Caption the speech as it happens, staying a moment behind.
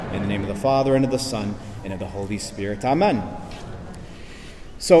In the name of the Father, and of the Son, and of the Holy Spirit. Amen.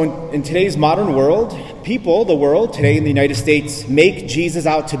 So in today's modern world, the world today in the United States, make Jesus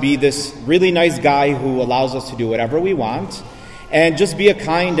out to be this really nice guy who allows us to do whatever we want and just be a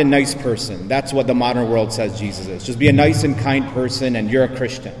kind and nice person. That's what the modern world says Jesus is. Just be a nice and kind person and you're a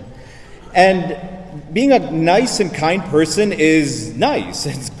Christian. And being a nice and kind person is nice.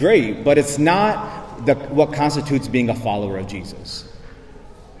 It's great, but it's not what constitutes being a follower of Jesus.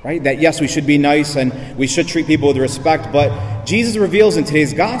 Right? That yes, we should be nice and we should treat people with respect, but Jesus reveals in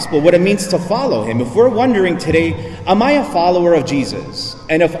today's gospel what it means to follow him. If we're wondering today, am I a follower of Jesus?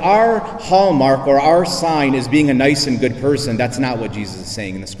 And if our hallmark or our sign is being a nice and good person, that's not what Jesus is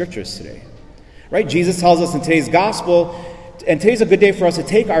saying in the scriptures today. Right? Jesus tells us in today's gospel, and today's a good day for us to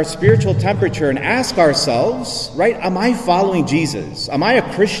take our spiritual temperature and ask ourselves, right, am I following Jesus? Am I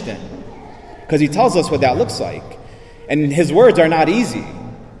a Christian? Because he tells us what that looks like. And his words are not easy.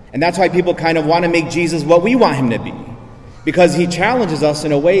 And that's why people kind of want to make Jesus what we want him to be. Because he challenges us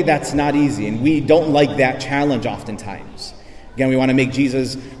in a way that's not easy. And we don't like that challenge oftentimes. Again, we want to make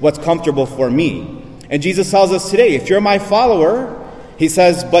Jesus what's comfortable for me. And Jesus tells us today, if you're my follower, he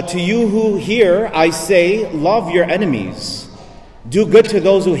says, but to you who hear, I say, love your enemies. Do good to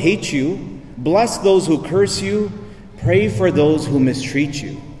those who hate you. Bless those who curse you. Pray for those who mistreat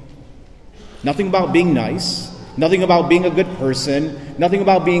you. Nothing about being nice. Nothing about being a good person. Nothing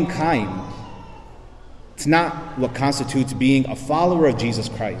about being kind. It's not what constitutes being a follower of Jesus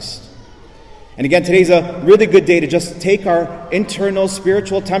Christ. And again, today's a really good day to just take our internal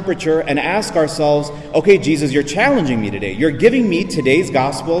spiritual temperature and ask ourselves, okay, Jesus, you're challenging me today. You're giving me today's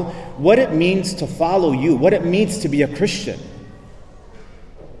gospel what it means to follow you, what it means to be a Christian.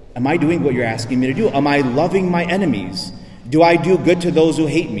 Am I doing what you're asking me to do? Am I loving my enemies? Do I do good to those who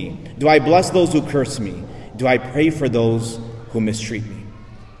hate me? Do I bless those who curse me? Do I pray for those who mistreat me?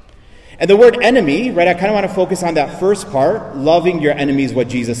 And the word enemy, right, I kind of want to focus on that first part, loving your enemies, what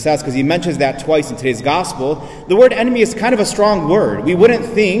Jesus says, because he mentions that twice in today's gospel. The word enemy is kind of a strong word. We wouldn't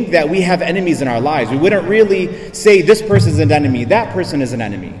think that we have enemies in our lives. We wouldn't really say this person is an enemy, that person is an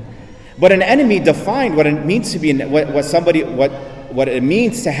enemy. But an enemy, defined what it means to be, what it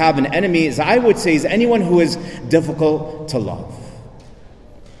means to have an enemy is, I would say, is anyone who is difficult to love.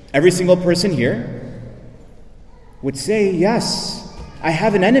 Every single person here would say, yes, I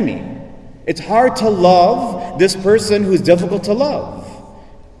have an enemy. It's hard to love this person who's difficult to love.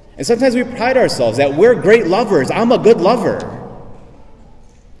 And sometimes we pride ourselves that we're great lovers. I'm a good lover.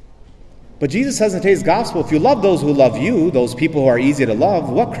 But Jesus says in today's gospel, if you love those who love you, those people who are easy to love,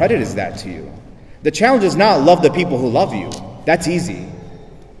 what credit is that to you? The challenge is not love the people who love you. That's easy.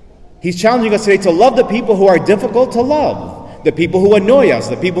 He's challenging us today to love the people who are difficult to love. The people who annoy us,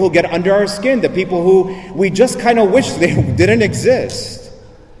 the people who get under our skin, the people who we just kind of wish they didn't exist.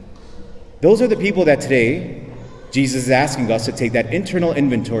 Those are the people that today Jesus is asking us to take that internal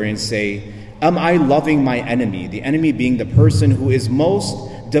inventory and say, am I loving my enemy? The enemy being the person who is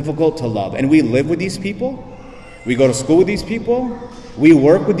most difficult to love. And we live with these people. We go to school with these people. We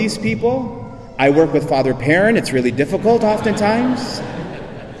work with these people. I work with Father Perrin. It's really difficult oftentimes.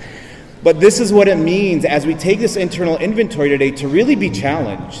 But this is what it means as we take this internal inventory today to really be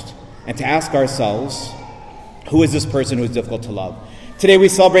challenged and to ask ourselves, who is this person who is difficult to love? Today we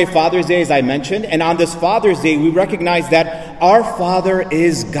celebrate Father's Day, as I mentioned, and on this Father's Day we recognize that our Father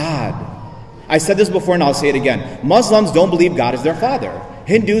is God. I said this before and I'll say it again. Muslims don't believe God is their Father.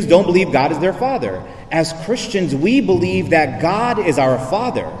 Hindus don't believe God is their Father. As Christians, we believe that God is our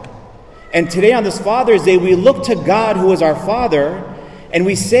Father. And today on this Father's Day, we look to God who is our Father, and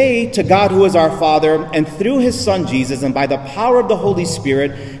we say to God who is our Father, and through his Son Jesus, and by the power of the Holy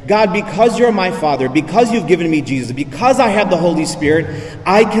Spirit, God, because you're my Father, because you've given me Jesus, because I have the Holy Spirit,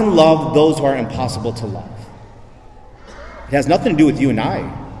 I can love those who are impossible to love. It has nothing to do with you and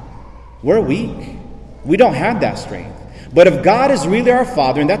I. We're weak. We don't have that strength. But if God is really our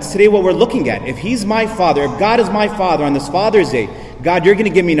Father, and that's today what we're looking at, if he's my Father, if God is my Father on this Father's Day, God, you're going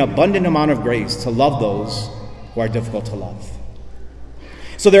to give me an abundant amount of grace to love those who are difficult to love.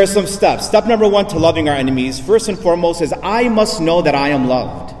 So there are some steps. Step number 1 to loving our enemies, first and foremost, is I must know that I am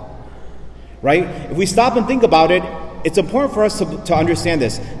loved. Right? If we stop and think about it, it's important for us to understand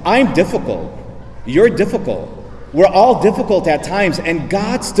this. I'm difficult. You're difficult. We're all difficult at times, and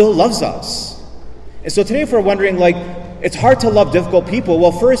God still loves us. And so today if we're wondering, it's hard to love difficult people.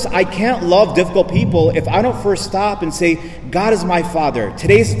 Well, first, I can't love difficult people if I don't first stop and say, God is my Father.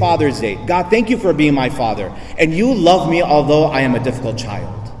 Today's Father's Day. God, thank you for being my Father. And you love me although I am a difficult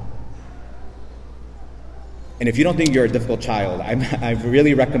child. And if you don't think you're a difficult child, I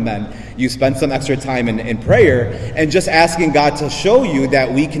really recommend you spend some extra time in prayer and just asking God to show you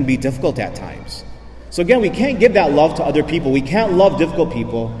that we can be difficult at times. So again, we can't give that love to other people. We can't love difficult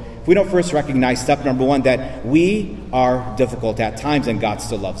people if we don't first recognize step number one, that we are difficult at times and God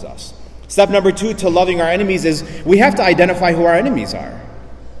still loves us. Step number two to loving our enemies is we have to identify who our enemies are.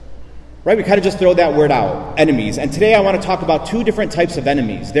 Right? We kind of just throw that word out, enemies. And today I want to talk about two different types of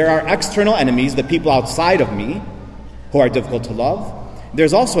enemies. There are external enemies, the people outside of me who are difficult to love.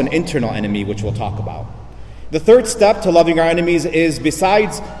 There's also an internal enemy, which we'll talk about. The third step to loving our enemies is,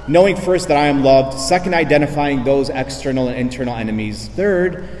 besides knowing first that I am loved, second, identifying those external and internal enemies.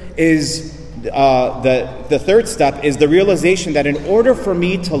 Third is, the third step is the realization that in order for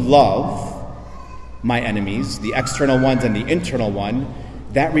me to love my enemies, the external ones and the internal one,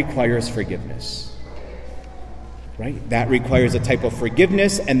 that requires forgiveness. Right? That requires a type of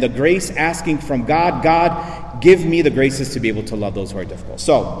forgiveness and the grace asking from God, God, give me the graces to be able to love those who are difficult.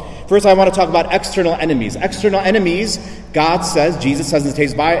 So, first I want to talk about external enemies. External enemies, God says, Jesus says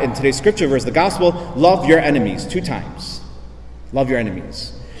in today's scripture verse, the gospel, love your enemies 2 times. Love your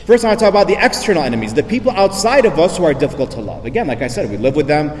enemies. First I want to talk about the external enemies, the people outside of us who are difficult to love. Again, like I said, we live with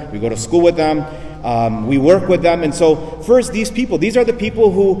them, we go to school with them, we work with them. And so first, these people, these are the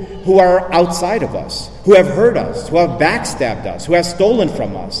people who are outside of us, who have hurt us, who have backstabbed us, who have stolen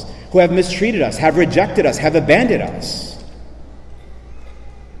from us, who have mistreated us, have rejected us, have abandoned us.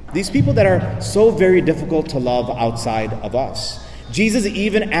 These people that are so very difficult to love outside of us. Jesus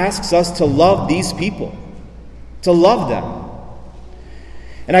even asks us to love these people, to love them.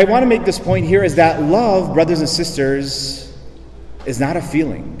 And I want to make this point here is that love, brothers and sisters, is not a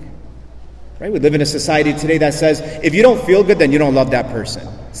feeling. Right? We live in a society today that says, if you don't feel good, then you don't love that person.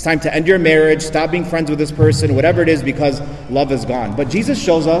 It's time to end your marriage, stop being friends with this person, whatever it is, because love is gone. But Jesus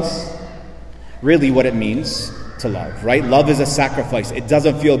shows us really what it means to love, right? Love is a sacrifice. It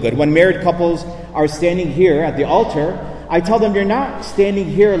doesn't feel good. When married couples are standing here at the altar, I tell them, you're not standing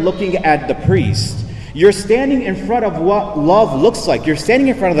here looking at the priest. You're standing in front of what love looks like. You're standing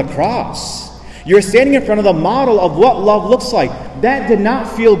in front of the cross. You're standing in front of the model of what love looks like. That did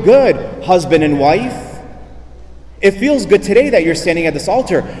not feel good, husband and wife. It feels good today that you're standing at this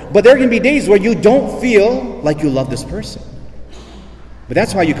altar, but there can be days where you don't feel like you love this person. But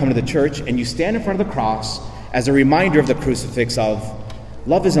that's why you come to the church and you stand in front of the cross as a reminder of the crucifix of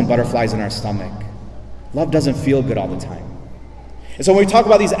love isn't butterflies in our stomach. Love doesn't feel good all the time. And so when we talk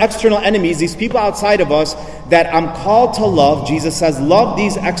about these external enemies, these people outside of us that I'm called to love, Jesus says, love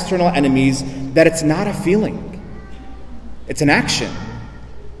these external enemies, that it's not a feeling. It's an action.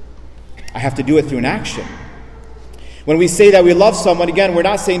 I have to do it through an action. When we say that we love someone, again, we're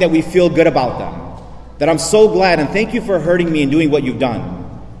not saying that we feel good about them. That I'm so glad and thank you for hurting me and doing what you've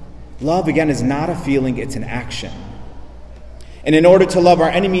done. Love, again, is not a feeling, it's an action. And in order to love our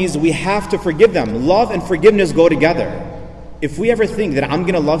enemies, we have to forgive them. Love and forgiveness go together. If we ever think that I'm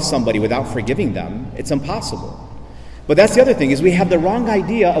going to love somebody without forgiving them, it's impossible. But that's the other thing, is we have the wrong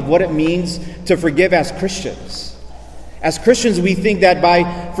idea of what it means to forgive as Christians. As Christians, we think that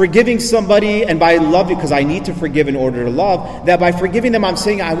by forgiving somebody and by loving, because I need to forgive in order to love, that by forgiving them, I'm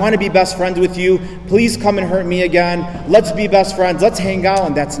saying, I want to be best friends with you. Please come and hurt me again. Let's be best friends. Let's hang out.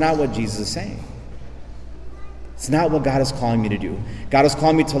 And that's not what Jesus is saying. It's not what God is calling me to do. God is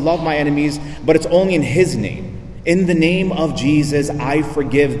calling me to love my enemies, but it's only in His name. In the name of Jesus, I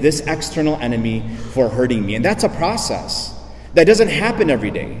forgive this external enemy for hurting me. And that's a process. That doesn't happen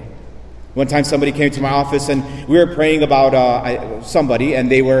every day. One time somebody came to my office and we were praying about somebody,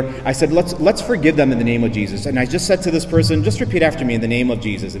 and I said, let's forgive them in the name of Jesus. And I just said to this person, just repeat after me, in the name of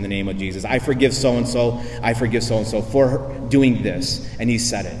Jesus, in the name of Jesus. I forgive so-and-so, I forgive so-and-so for doing this. And he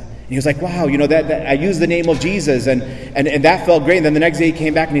said it. And he was like, wow, that I used the name of Jesus, and that felt great. And then the next day he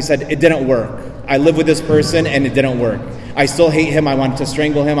came back and he said, it didn't work. I live with this person and it didn't work. I still hate him. I wanted to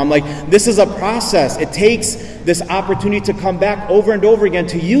strangle him. I'm like, this is a process. It takes this opportunity to come back over and over again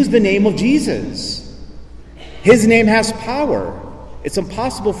to use the name of Jesus. His name has power. It's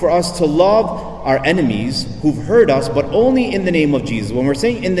impossible for us to love our enemies who've hurt us, but only in the name of Jesus. When we're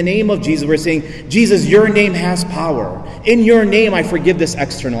saying in the name of Jesus, we're saying, Jesus, your name has power. In your name, I forgive this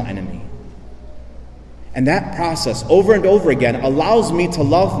external enemy. And that process over and over again allows me to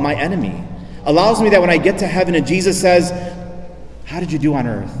love my enemy. Allows me that when I get to heaven and Jesus says, how did you do on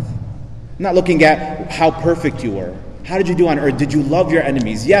earth? I'm not looking at how perfect you were. How did you do on earth? Did you love your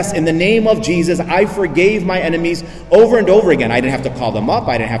enemies? Yes, in the name of Jesus, I forgave my enemies over and over again. I didn't have to call them up.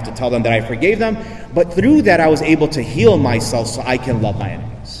 I didn't have to tell them that I forgave them. But through that, I was able to heal myself so I can love my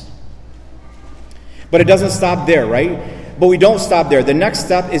enemies. But it doesn't stop there, right? But we don't stop there. The next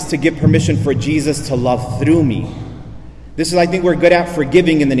step is to give permission for Jesus to love through me. This is, I think, we're good at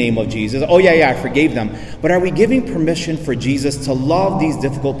forgiving in the name of Jesus. Oh, yeah, I forgave them. But are we giving permission for Jesus to love these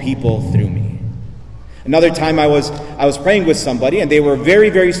difficult people through me? Another time I was praying with somebody, and they were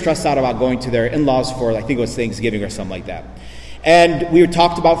very, very stressed out about going to their in-laws for, I think it was Thanksgiving or something like that. And we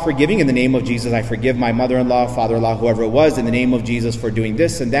talked about forgiving in the name of Jesus. I forgive my mother-in-law, father-in-law, whoever it was, in the name of Jesus for doing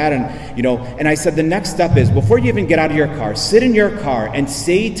this and that. And I said the next step is, before you even get out of your car, sit in your car and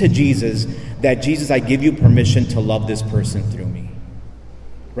say to Jesus that, Jesus, I give you permission to love this person through me.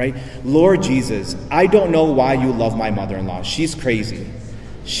 Right? Lord Jesus, I don't know why you love my mother-in-law. She's crazy.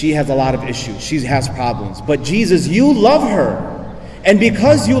 She has a lot of issues. She has problems. But Jesus, you love her. And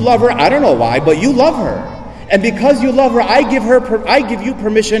because you love her, I don't know why, but you love her. And because you love her, I give you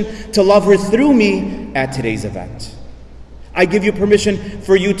permission to love her through me at today's event. I give you permission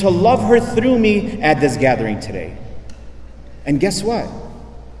for you to love her through me at this gathering today. And guess what?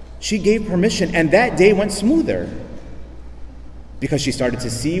 She gave permission, and that day went smoother. Because she started to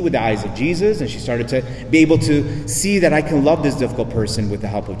see with the eyes of Jesus, and she started to be able to see that I can love this difficult person with the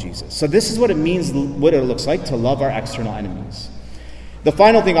help of Jesus. So this is what it means, what it looks like to love our external enemies. The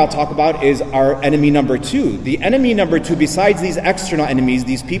final thing I'll talk about is our enemy number 2. The enemy number 2, besides these external enemies,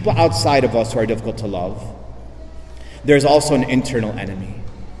 these people outside of us who are difficult to love, there's also an internal enemy.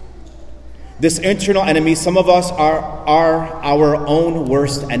 This internal enemy, some of us are our own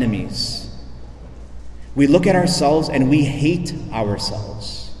worst enemies. We look at ourselves and we hate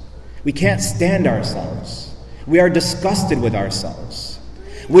ourselves. We can't stand ourselves. We are disgusted with ourselves.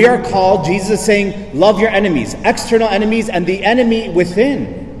 We are called, Jesus is saying, love your enemies, external enemies, and the enemy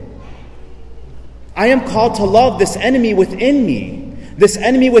within. I am called to love this enemy within me. This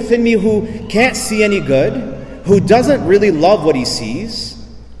enemy within me who can't see any good, who doesn't really love what he sees.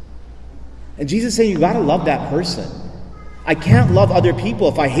 And Jesus is saying, you got to love that person. I can't love other people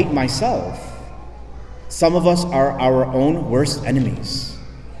if I hate myself. Some of us are our own worst enemies.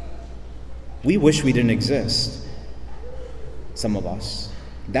 We wish we didn't exist. Some of us.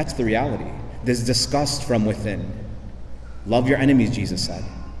 That's the reality. This disgust from within. Love your enemies, Jesus said.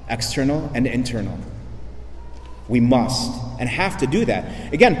 External and internal. We must and have to do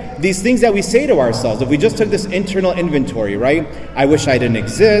that. Again, these things that we say to ourselves, if we just took this internal inventory, right? I wish I didn't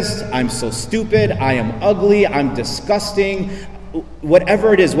exist. I'm so stupid. I am ugly. I'm disgusting.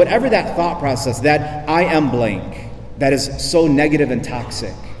 Whatever it is, whatever that thought process, that I am blank, that is so negative and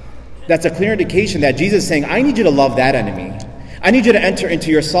toxic, that's a clear indication that Jesus is saying, I need you to love that enemy. I need you to enter into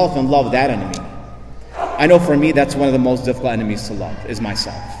yourself and love that enemy. I know for me, that's one of the most difficult enemies to love, is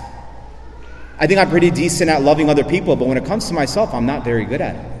myself. I think I'm pretty decent at loving other people, but when it comes to myself, I'm not very good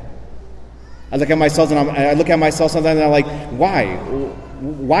at it. I look at myself sometimes and I'm like, why?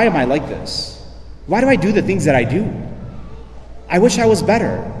 Why am I like this? Why do I do the things that I do? I wish I was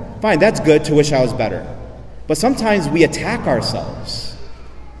better. Fine, that's good to wish I was better. But sometimes we attack ourselves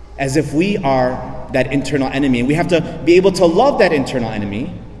as if we are that internal enemy. And we have to be able to love that internal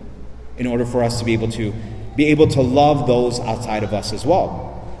enemy in order for us to be able to love those outside of us as well.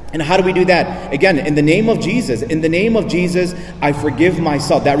 And how do we do that? Again, in the name of Jesus. In the name of Jesus, I forgive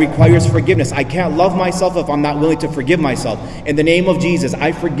myself. That requires forgiveness. I can't love myself if I'm not willing to forgive myself. In the name of Jesus,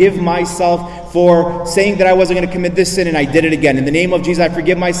 I forgive myself for saying that I wasn't going to commit this sin and I did it again. In the name of Jesus, I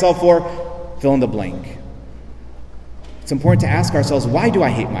forgive myself for fill in the blank. It's important to ask ourselves, why do I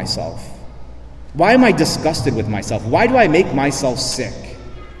hate myself? Why am I disgusted with myself? Why do I make myself sick?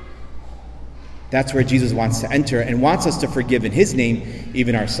 That's where Jesus wants to enter and wants us to forgive in his name,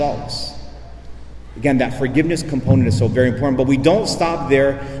 even ourselves. Again, that forgiveness component is so very important, but we don't stop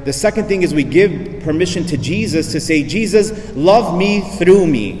there. The second thing is we give permission to Jesus to say, Jesus, love me through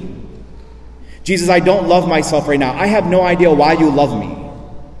me. Jesus, I don't love myself right now. I have no idea why you love me.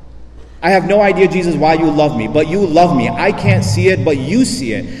 I have no idea, Jesus, why you love me, but you love me. I can't see it, but you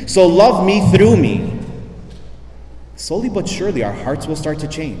see it. So love me through me. Slowly but surely, our hearts will start to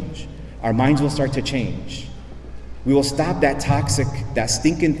change. Our minds will start to change. We will stop that toxic, that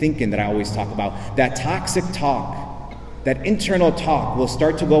stinking thinking that I always talk about. That toxic talk, that internal talk will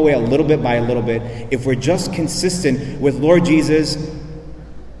start to go away a little bit by a little bit if we're just consistent with, Lord Jesus,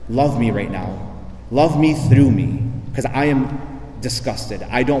 love me right now. Love me through me, because I am disgusted.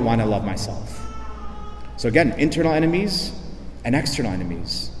 I don't want to love myself. So again, internal enemies and external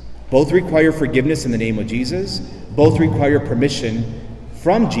enemies. Both require forgiveness in the name of Jesus. Both require permission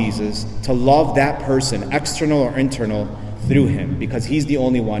from Jesus to love that person, external or internal, through him, because he's the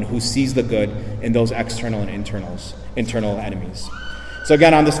only one who sees the good in those external and internal enemies. So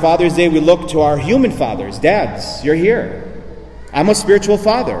again, on this Father's Day, we look to our human fathers. Dads, you're here. I'm a spiritual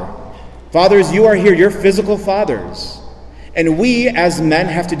father. Fathers, you are here. You're physical fathers. And we as men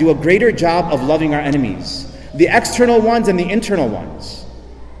have to do a greater job of loving our enemies, the external ones and the internal ones.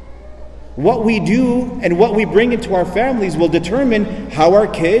 What we do and what we bring into our families will determine how our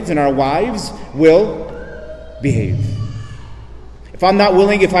kids and our wives will behave. If I'm not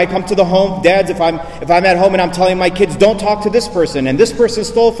willing, if I come to the home, dads, if I'm at home and I'm telling my kids, don't talk to this person, and this person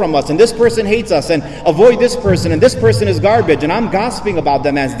stole from us, and this person hates us, and avoid this person, and this person is garbage, and I'm gossiping about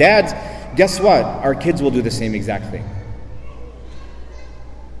them as dads, guess what? Our kids will do the same exact thing.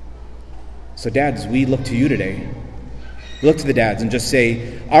 So dads, we look to you today. We look to the dads and just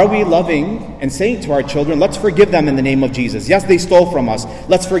say, are we loving and saying to our children, let's forgive them in the name of Jesus. Yes, they stole from us.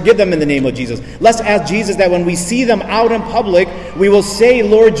 Let's forgive them in the name of Jesus. Let's ask Jesus that when we see them out in public, we will say,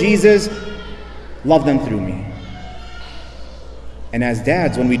 Lord Jesus, love them through me. And as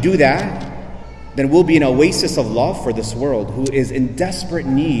dads, when we do that, then we'll be an oasis of love for this world who is in desperate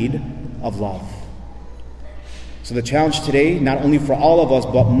need of love. So the challenge today, not only for all of us,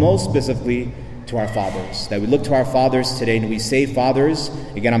 but most specifically to our fathers, that we look to our fathers today and we say, fathers,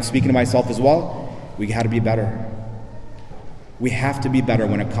 again, I'm speaking to myself as well, we got to be better. We have to be better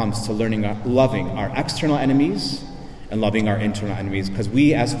when it comes to loving our external enemies and loving our internal enemies, because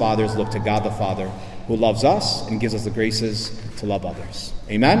we as fathers look to God the Father, who loves us and gives us the graces to love others.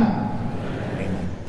 Amen?